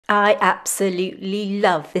I absolutely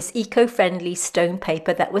love this eco-friendly stone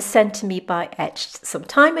paper that was sent to me by Etched some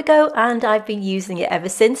time ago, and I've been using it ever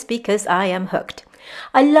since because I am hooked.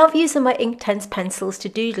 I love using my Inktense pencils to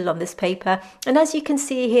doodle on this paper, and as you can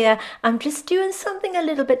see here, I'm just doing something a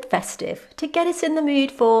little bit festive to get us in the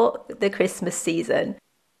mood for the Christmas season.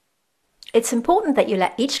 It's important that you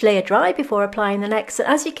let each layer dry before applying the next, and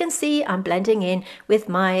as you can see, I'm blending in with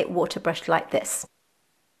my water brush like this.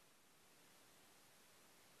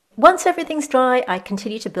 Once everything's dry, I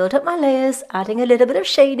continue to build up my layers, adding a little bit of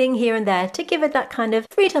shading here and there to give it that kind of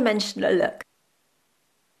three-dimensional look.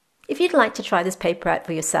 If you'd like to try this paper out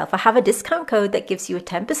for yourself, I have a discount code that gives you a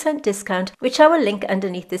 10% discount, which I will link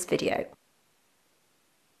underneath this video.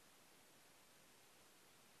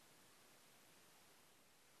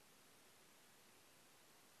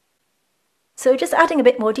 So just adding a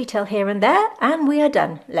bit more detail here and there, and we are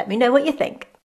done. Let me know what you think.